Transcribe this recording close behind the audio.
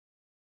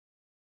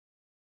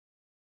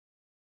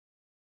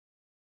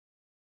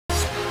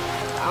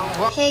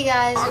Hey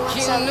guys,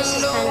 what's up? This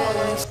is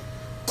Henry.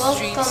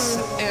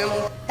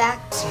 Welcome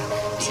back to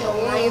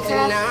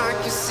Minecraft.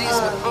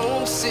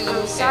 I'm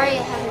sorry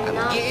I have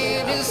not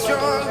been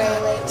uploading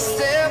very lately.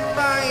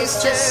 It's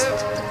just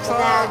that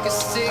I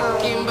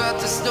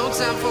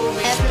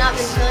have not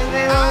been feeling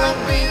very well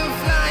lately,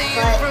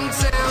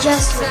 but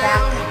just we're back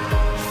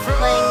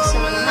playing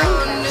some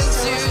Minecraft,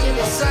 so let's do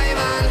this.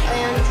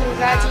 And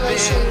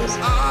congratulations,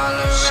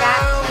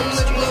 chat and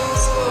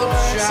streams for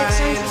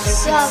 600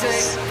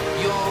 subs.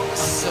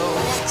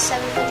 Next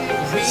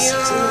 700,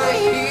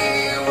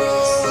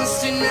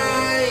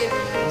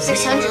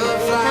 600,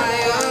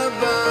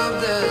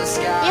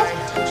 yeah.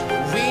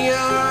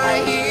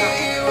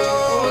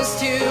 Let's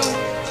do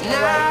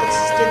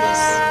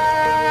this.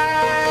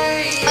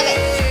 Okay,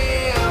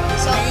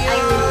 so I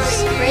was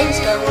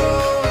brainstorming.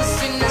 I was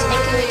thinking we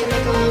could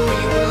make a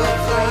little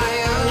right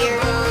here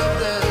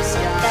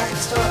that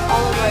could store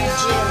all of our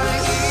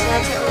gems. So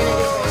that's what we're going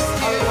to do first.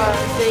 All of our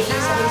goodies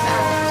that we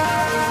found.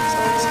 So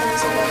we're just going to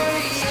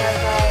start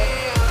by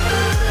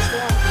putting this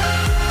wall.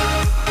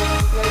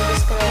 We're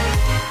just going to,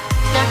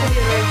 it's not going to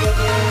be very big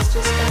here. It's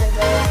just going to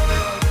go out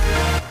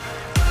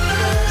like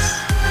this.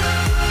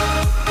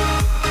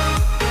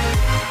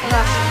 Oh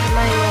gosh,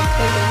 my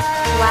code is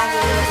lagging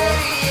a little bit.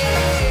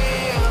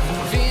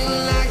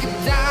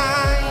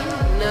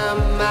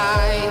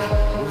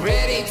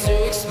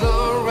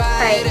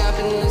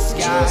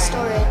 Jewel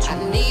storage.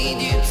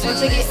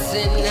 Once I get,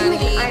 we can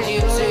make an iron.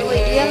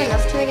 Wait, do you have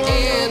enough to make an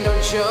iron? No.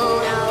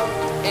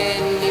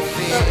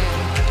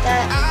 But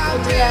that,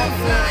 we'll do that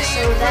next.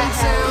 So that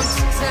has,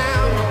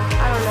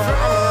 I don't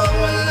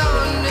know.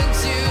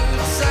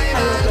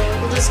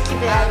 We'll just keep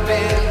it out of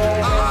there.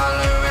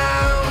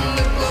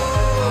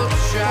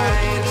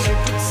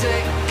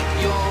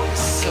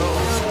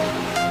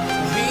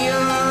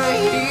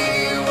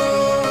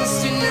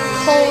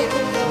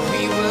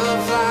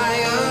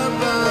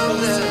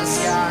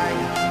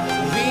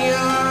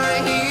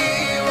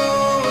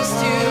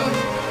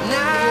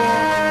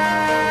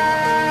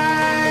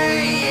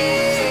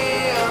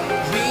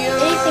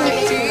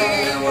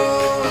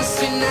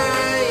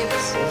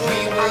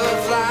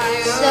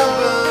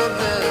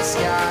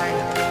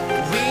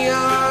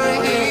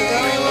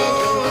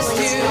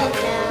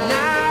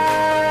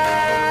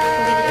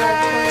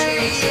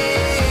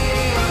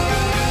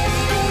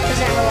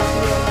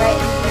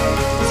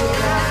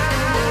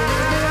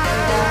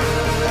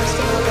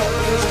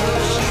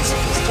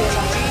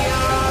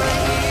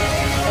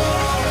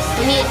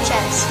 We need a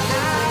chest.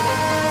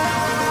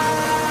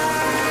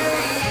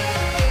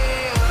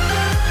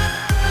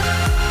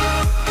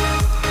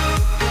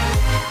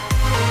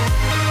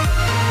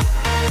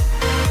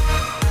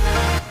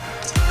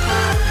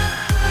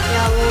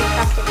 Yeah, we'll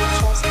craft a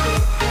chest here.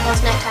 Well,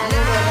 it's nighttime,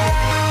 we'll go there.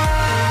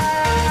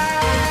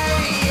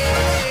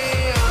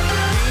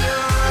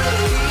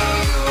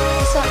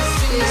 What's up,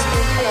 excuse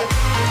me? Hello.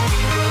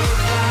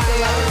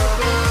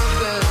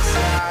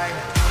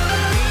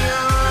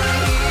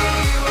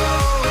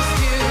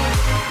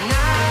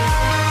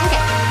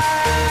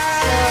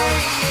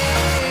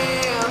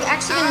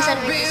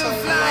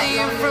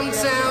 From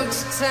town to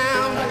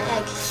town,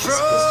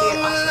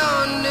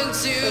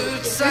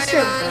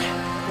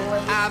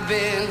 I've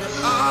been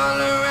all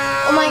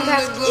around. Oh,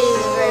 Minecraft is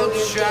a very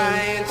weird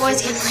game. Boys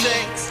get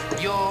legs.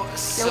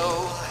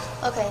 Nope.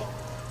 Okay,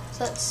 so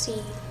let's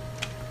see.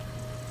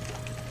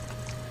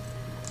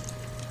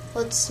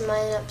 Let's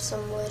mine up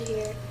some wood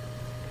here.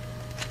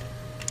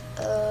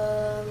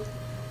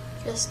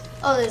 Just,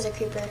 oh, there's a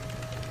creeper.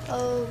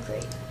 Oh,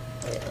 great.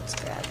 Wait, let's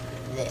grab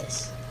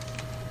this.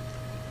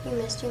 You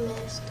missed, you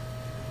missed.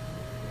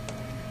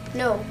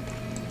 No.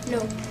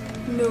 No.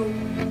 No.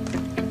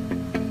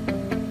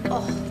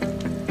 Oh.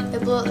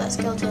 It blew up that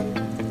skeleton.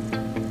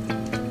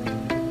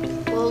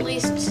 Well, at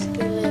least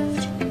we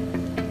lived.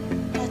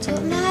 That's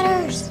what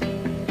matters.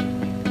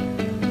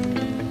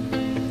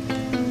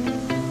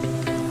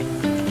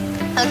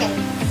 Okay.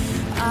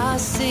 I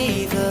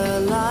see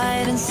the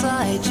light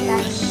inside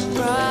you,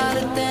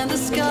 brighter than the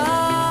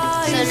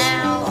sky. So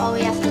now all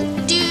we have to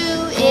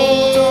do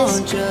is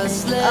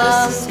just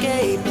let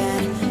escape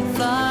and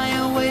fly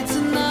away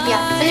tonight.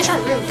 Yeah, finish our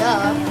room,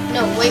 duh.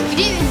 No, wait, we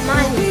didn't even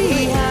mine the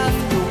we have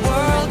the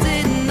world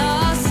in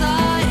our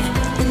sight,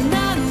 and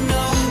I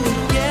know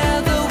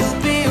together we'll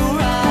be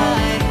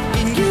alright.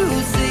 And you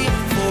see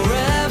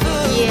forever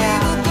yeah.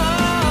 we will go.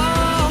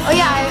 Oh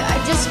yeah,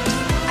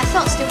 I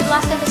felt stupid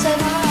last episode.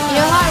 You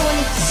know how I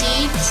wanted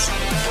seeds?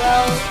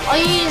 Well, all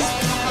you need is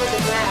hoe the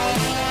ground.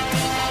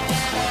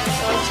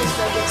 So let's just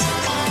go get some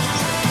seeds.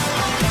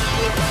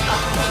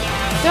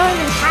 We don't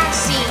even have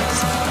seeds.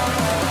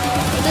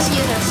 We'll just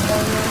use our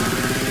stone now.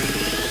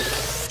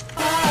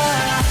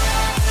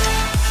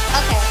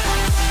 Okay.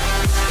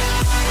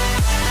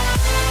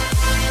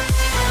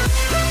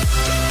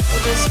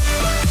 We'll just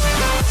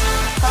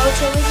hoe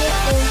till we get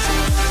into.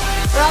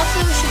 Or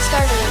also we should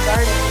start in a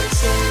garden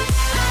soon.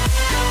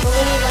 But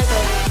we need like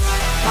a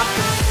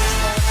bucket and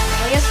stuff.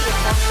 Well, I guess we can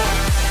craft that.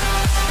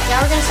 Yeah,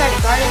 we're gonna start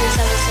a garden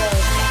this episode.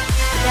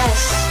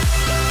 Yes.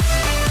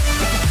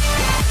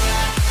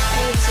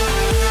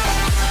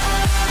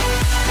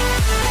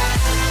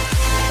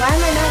 Why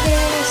am I not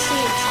getting any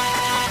seeds?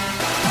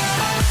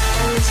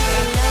 I'm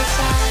receiving no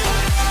sign.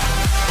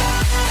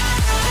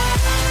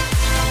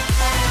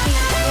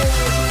 There is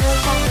no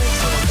sign of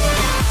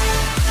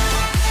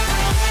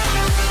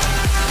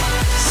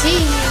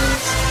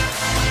seeds.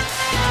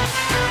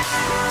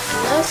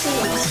 No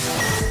seeds.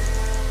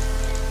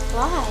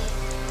 Why?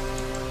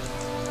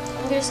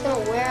 I'm just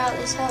gonna wear out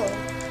this hole.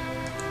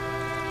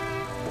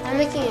 I'm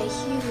making a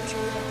huge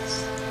mess.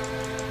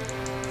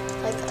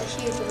 Like a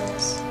huge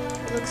mess.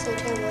 It looks so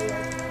terrible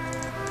here.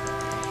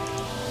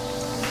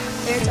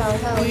 There's our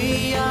hole.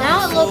 Now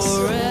it looks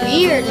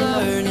weird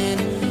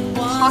and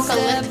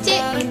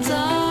apocalyptic.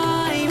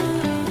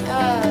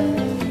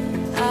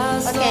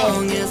 Okay,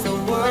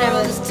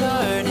 whatever.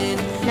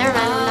 Never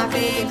mind, I'm not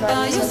gonna get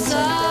garbage on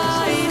something.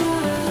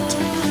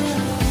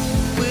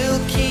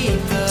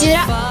 Dude, I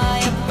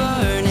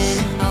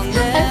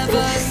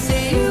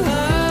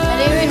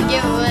didn't even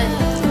get one.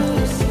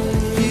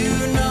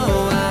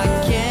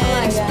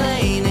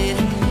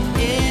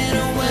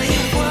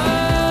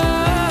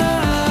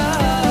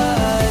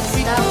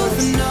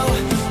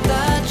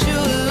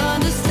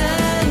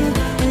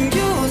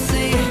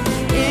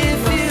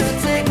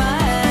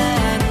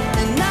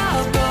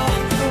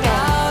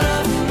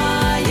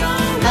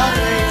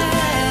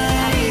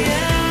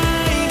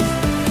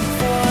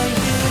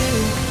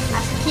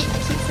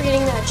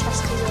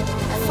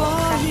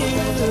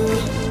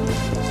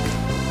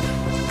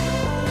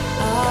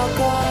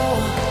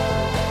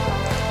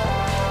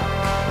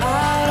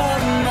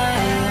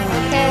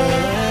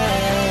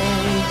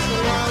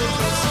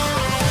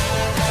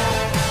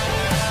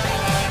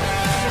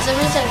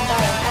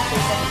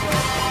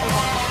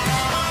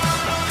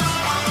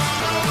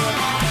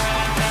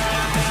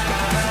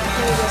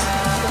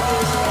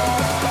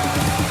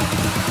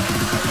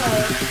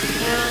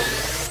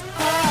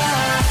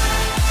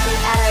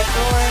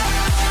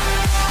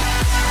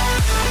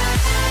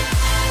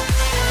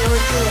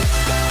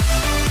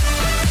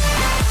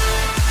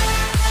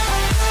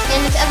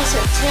 And it's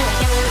episode 10, I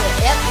can't believe it.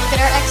 Yep, look at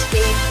our XP.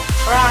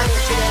 We're on it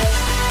today.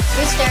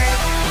 Bruster.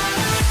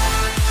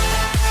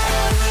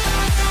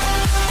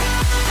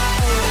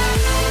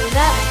 Is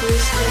that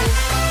Bruster?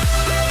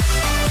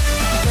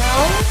 No?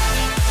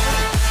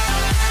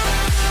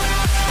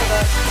 Hold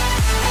up.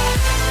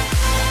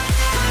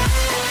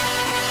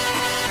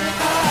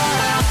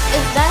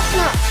 If that's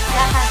not,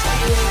 that has to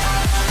be it.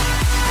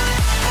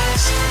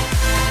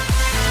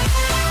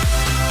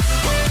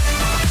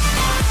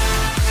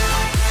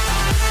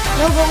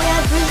 No, but we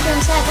have Bruster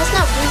inside. That's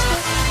not Bruster.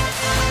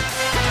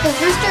 Because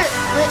Bruster,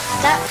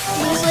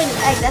 he was laying an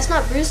egg. That's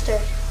not Bruster.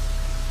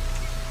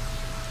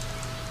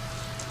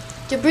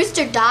 Did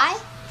Bruster die?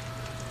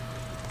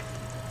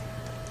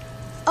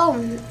 Oh,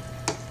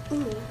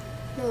 ooh.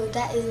 No,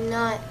 that is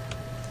not.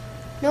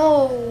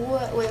 No,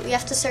 wait, we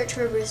have to search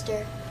for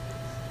Bruster.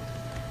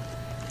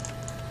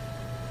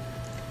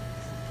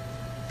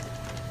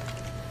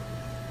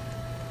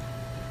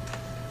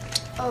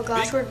 Oh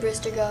gosh, where'd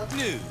Bruster go?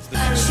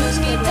 Shoot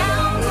me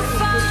down the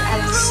fire. I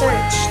have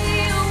searched.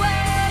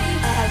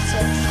 I have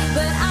searched.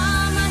 But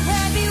I'm a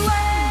heavyweight.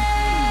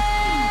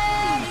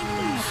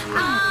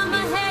 I'm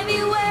a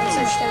heavyweight. I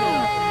searched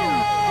everywhere.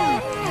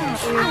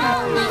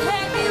 I'm a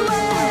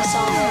heavyweight. I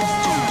saw her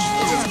church.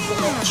 It's just a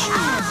glitch.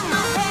 I'm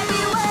a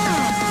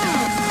heavyweight.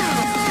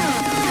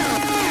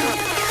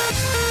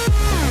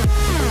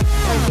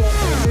 Okay,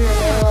 it's in the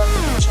middle of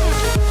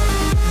changing.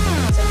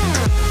 It's like,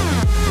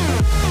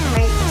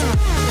 right.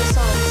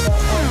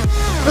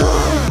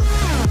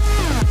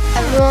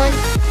 Everyone,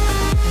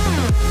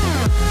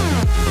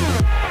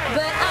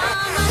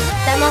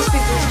 that must be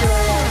Bruster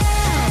over there.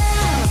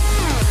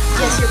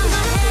 Yes, you're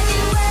Bruster.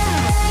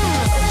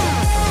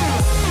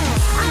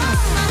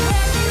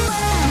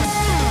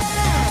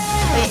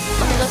 Wait,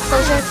 let me look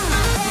closer.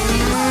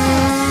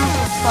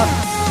 Oh,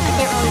 I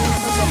can't really look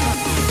closer.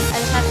 I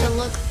just have to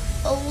look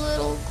a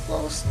little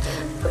closer.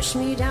 Push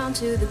me down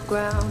to the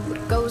ground.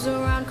 What goes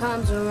around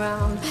comes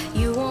around.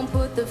 You won't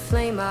put the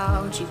flame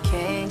out. You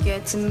can't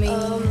get to me.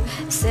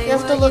 Say you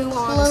have to look you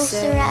closer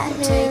say, at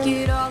him. take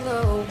it all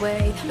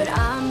away, but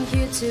I'm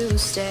here to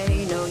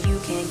stay. No, you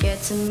can't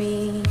get to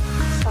me.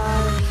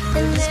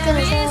 I'm just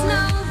gonna tell him.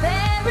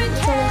 Which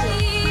one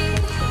is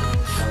it?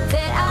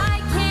 That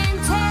I can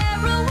tear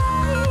away.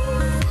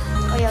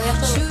 Oh yeah, we have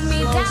to look Shoot me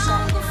closer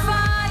down at the him.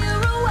 fire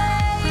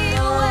away.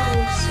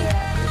 Closer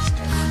at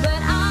Bruster.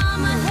 But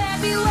I'm a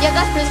heavyweight. Yeah,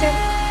 that's Bruster.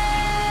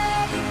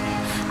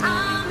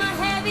 I'm a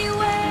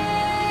heavyweight.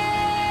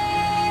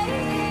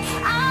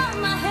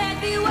 I'm a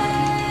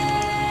heavyweight.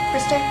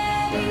 Bruster,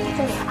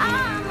 come here.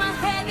 I'm a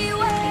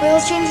heavyweight. Wait,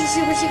 let's change the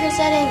super secret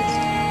settings.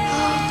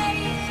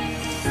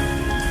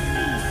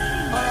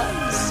 Oh,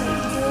 that's so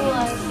cool.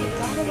 I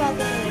forgot about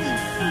this.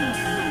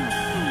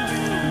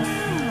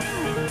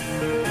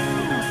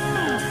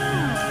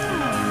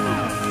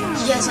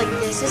 Yes, like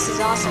this. This is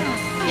awesome.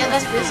 Yeah,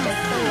 that's Bruster.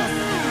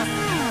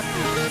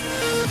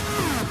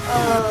 Oh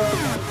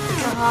my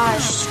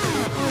gosh.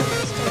 Oh,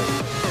 Bruster.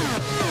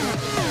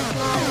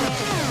 Come on, man.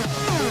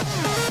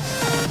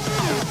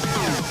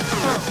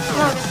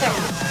 Come on, Bruster.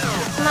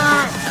 Come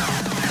on.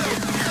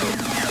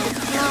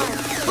 Come on.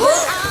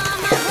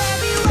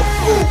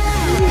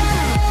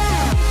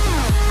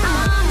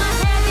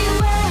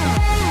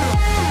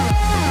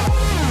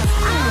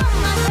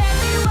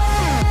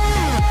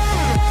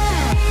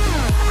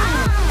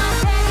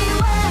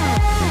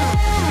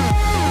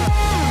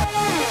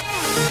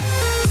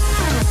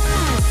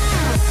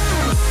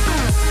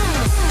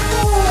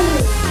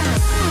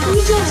 We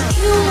just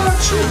killed our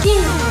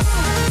chicken!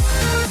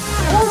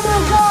 Oh my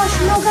gosh,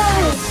 no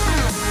guys!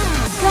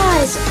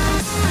 Guys!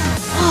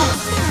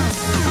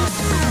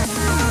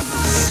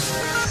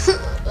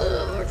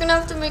 We're gonna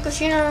have to make a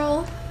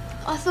funeral.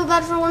 I feel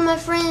bad for one of my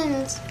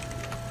friends.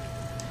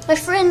 My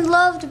friend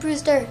loved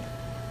Bruster.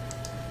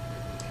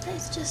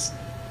 That's just...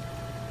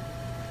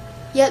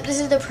 Yep, this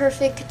is the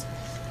perfect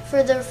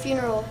for the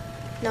funeral.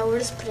 No, we'll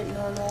just put it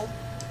normal.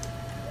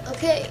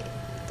 Okay,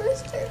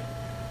 Bruster.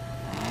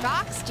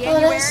 Box, Oh,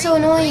 that's so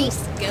annoying.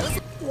 Goes.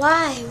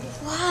 Why?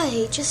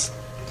 Why? Just...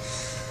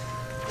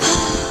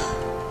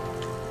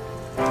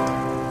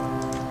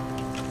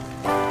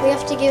 We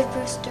have to give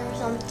Bruster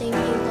something he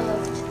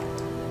loved.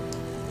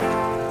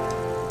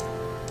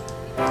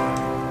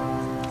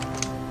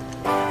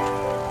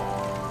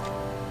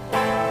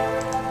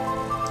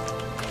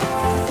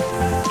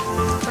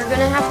 We're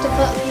gonna have to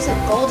put a piece of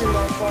gold in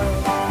there for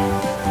him.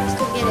 Let's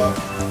go get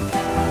it.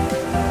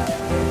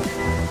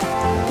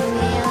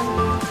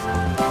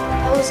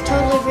 It's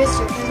totally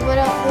Bruster, because who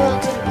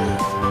else would it be?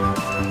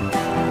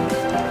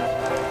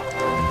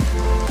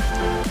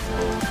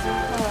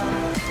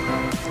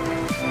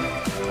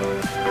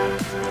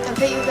 I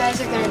bet you guys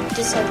are gonna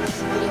dislike this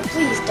video.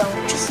 Please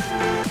don't.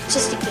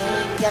 Just a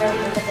game. You gotta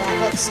remember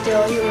that. But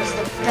still, he was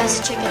the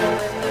best chicken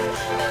ever.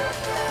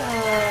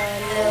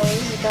 No,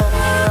 this is done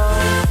all wrong.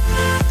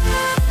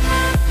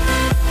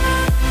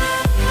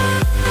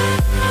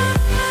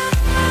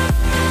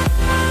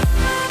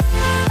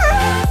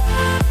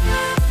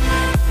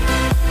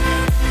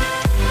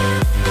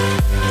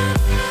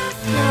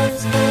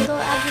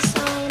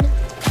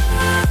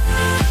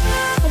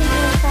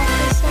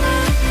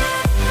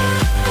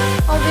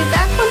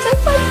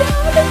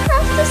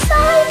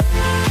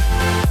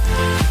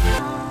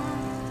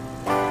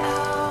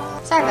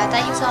 Sorry about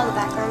that, you saw the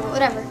background, but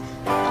whatever.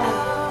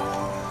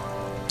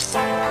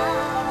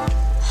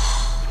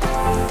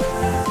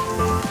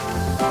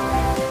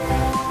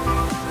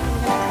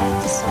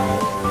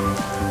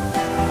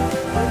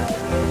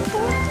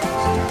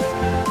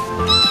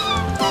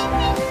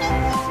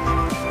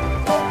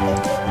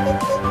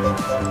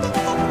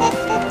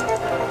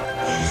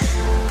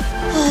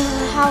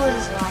 How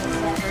is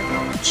life ever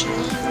going to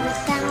change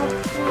without...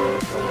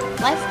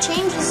 Life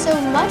changes so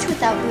much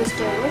without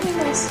Bruster. What am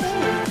I saying?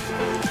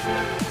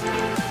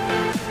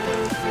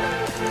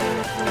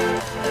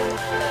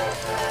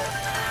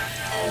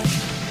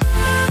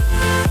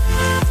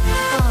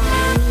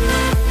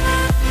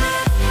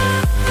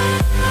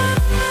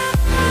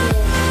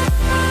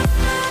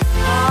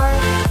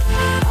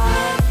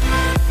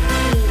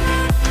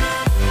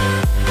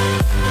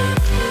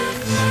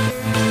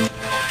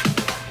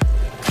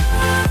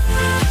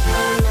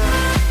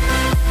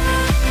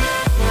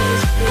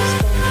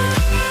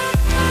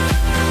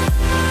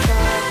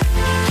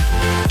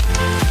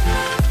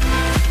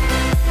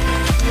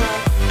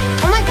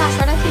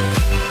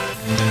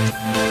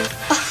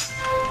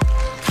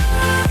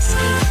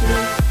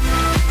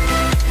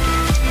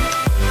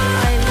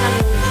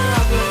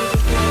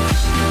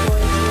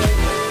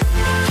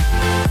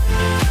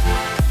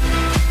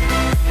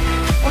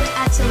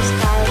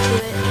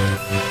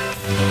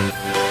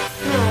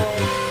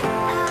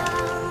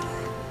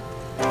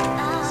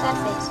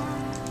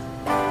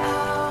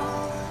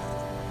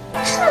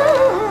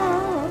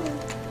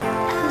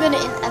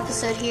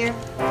 Episode here.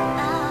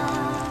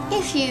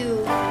 If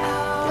you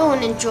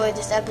don't enjoy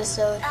this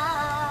episode,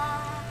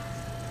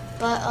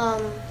 but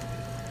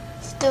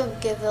still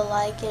give it a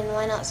like and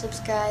why not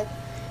subscribe.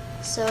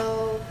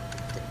 So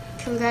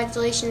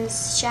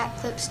congratulations Chat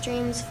Clip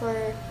Streams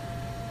for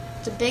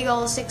the big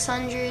old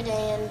 600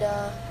 and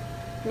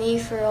me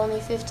for only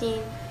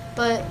 15.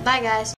 But bye guys.